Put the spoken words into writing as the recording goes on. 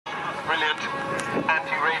brilliant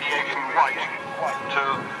anti-radiation white to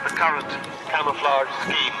the current camouflage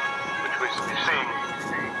scheme, which we'll be seeing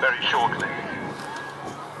very shortly.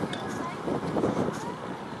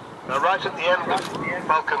 Now, right at the end of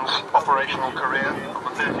Vulcan's operational career, on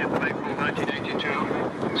the 30th of April 1982,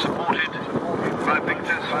 supported by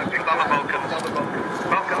Victor's other Vulcans,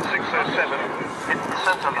 Vulcan 607 hit the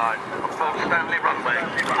centre line of Port Stanley runway,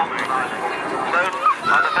 known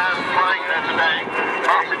by the man flying there today,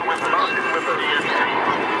 Martin with the DMC.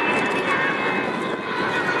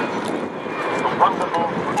 The wonderful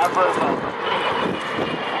Avro Vulcan.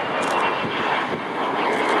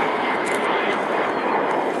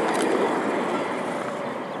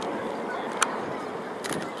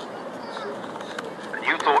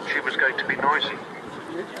 Thought she was going to be noisy.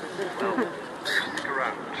 Well, stick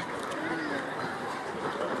around.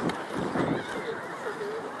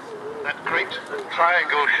 That great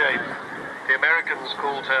triangle shape, the Americans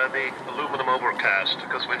called her the aluminum overcast,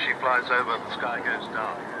 because when she flies over, the sky goes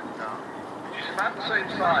dark. She's about the same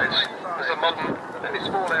size as a modern, very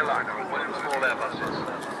small airliner, and one of the small Airbuses.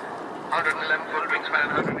 111-foot wingspan,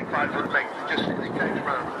 105-foot length, just as it goes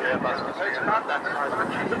around the Airbus. So it's about that size,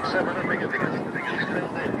 but she looks so much bigger because she's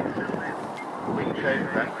filled in. Wing shape,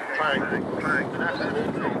 that triangle, an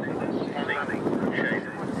absolutely stunning shape.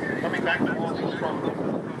 Coming back towards us from the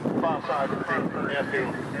far side of the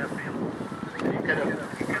airfield, you get a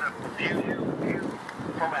view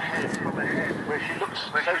from ahead, where she looks so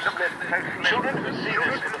split. Children who see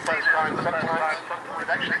this for the first time, sometimes we've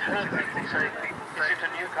actually heard people say, is it a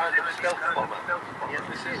new kind of stealth bomber? Yet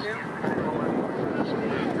this is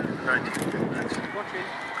 1950s.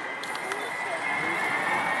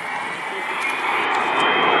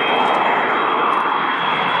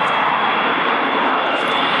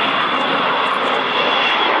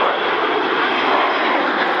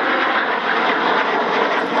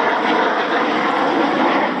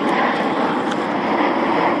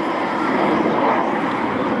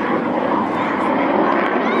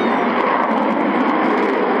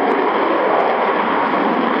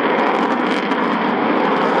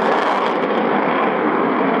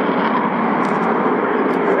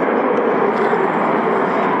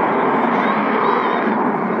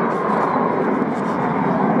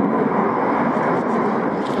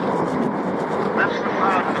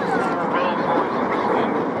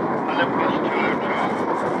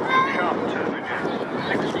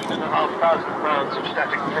 £1,000 of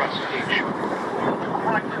static thrust each.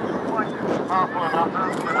 Quite powerful enough,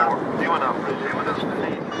 or new enough really, for us to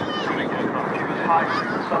lead cruising aircraft. She was high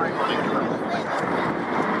subsonic thrust.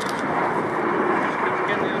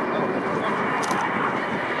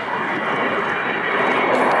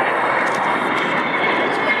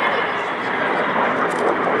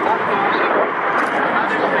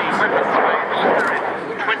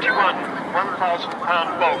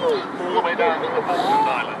 £1,000 bombs all the way down to the Vulcan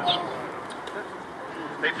Islands.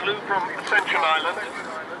 They flew from Ascension Island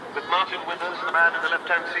with Martin Withers, the man in the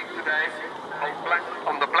left-hand seat today,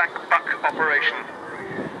 on the Black Buck operation.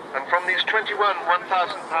 And from these 21 £1,000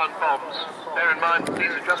 bombs, bear in mind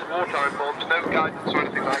these are just wartime bombs, no guidance or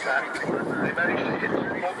anything like that, they managed to hit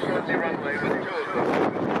Port Stanley runway with two of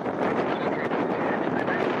them.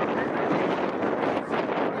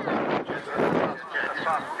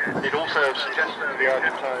 It also suggested to the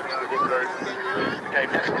Argentines that if it became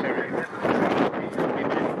necessary,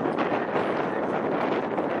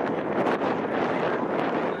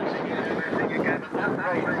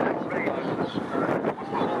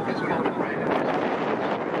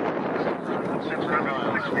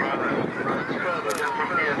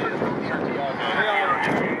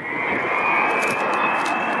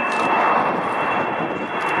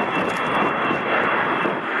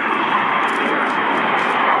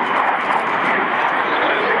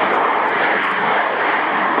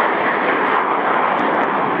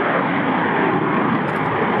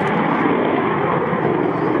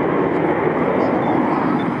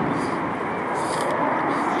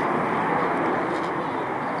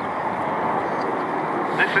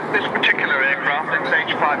 This particular aircraft,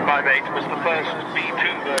 XH558, was the first B2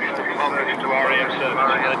 version of the Vulcan into RAF service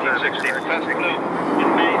in 1960. It first flew in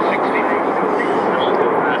May 60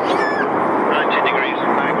 at 90 degrees of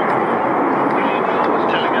flag. Bill was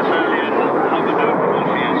telling us earlier how maneuverable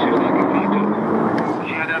she is. She's like a fighter.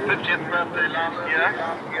 She had her 50th birthday last year.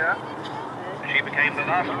 She became the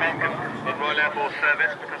last Vulcan in Royal Air Force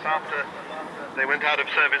service because after they went out of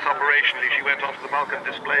service operationally, she went off the Vulcan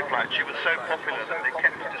display flight. She was so popular that they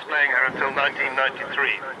kept displaying her until 1993.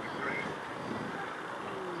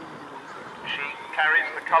 She carries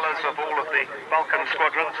the colours of all of the Vulcan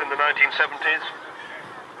squadrons in the 1970s.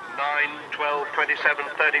 9, 12, 27,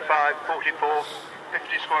 35, 44,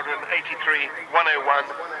 50 Squadron, 83, 101,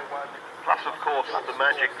 plus of course the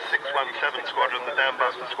magic 617 Squadron, the Dam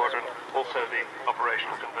Buster Squadron, also the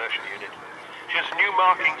Operational Conversion Unit. She has new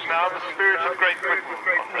markings now. The spirit of Great Britain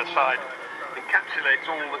on her side encapsulates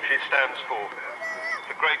all that she stands for.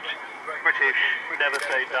 The great British never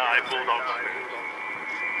say die bulldog spirit.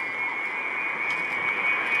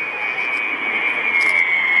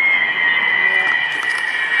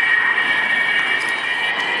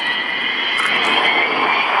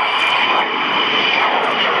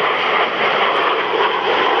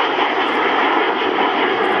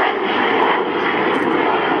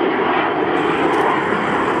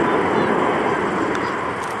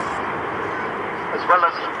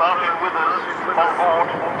 With us on board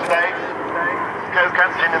today,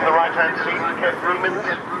 co-captain in the right-hand seat, Kev Rumins,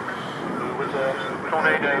 who was a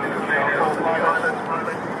tornado pilot,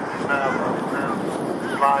 now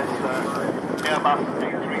flies Airbus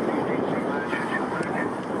A340.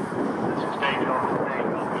 This is stage on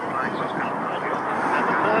and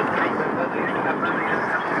the third crew member that used to have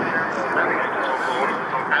two navigators on board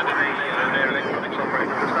and an AEO, an air electronics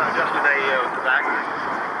operator. There's now just an AEO at the back,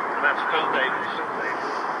 and that's Phil Davis.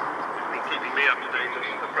 Keeping me up to date as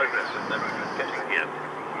the progress of them getting here.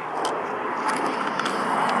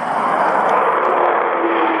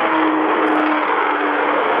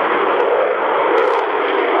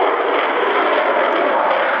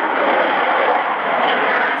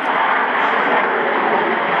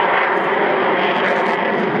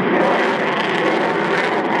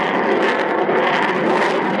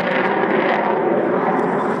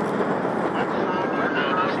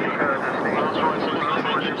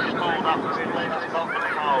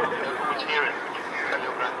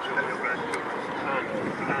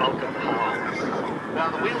 Now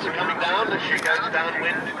the winds are coming down as she goes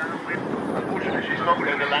downwind. Unfortunately she's not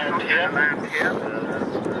going to land here.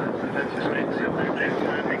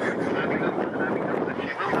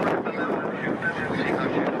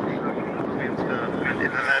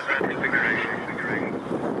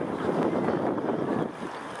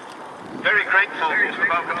 Very grateful is the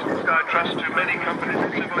Vulcan Sky Trust to many companies, the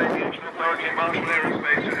Civil Aviation Authority, Marshall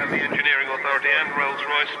Aerospace, who have the Engineering Authority, and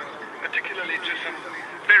Rolls-Royce, particularly to some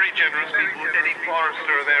very generous people, Eddie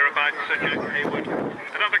Forrester of Aerobytes, Sir Jack Hayward,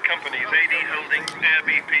 and other companies, AD Holdings, Air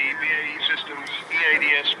BP, BAE Systems,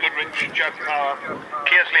 EADS, Goodrich, Judd Power,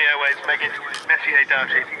 Kearsley Airways, Meggitt, Messier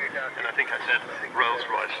Doughty, and I think I said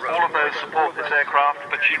Rolls-Royce. All of those support this aircraft,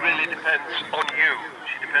 but she really depends on you.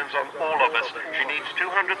 She depends on all of us. She needs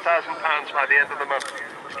 £200,000 by the end of the month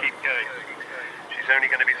to keep going. She's only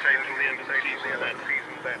going to be safe till the end of the season then.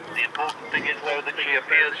 The important thing is, though, that she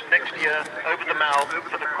appears next year over the Mall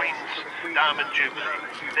for the Queen's Diamond Jubilee.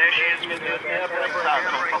 There she is with her air brakes out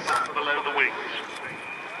on top of below the wings.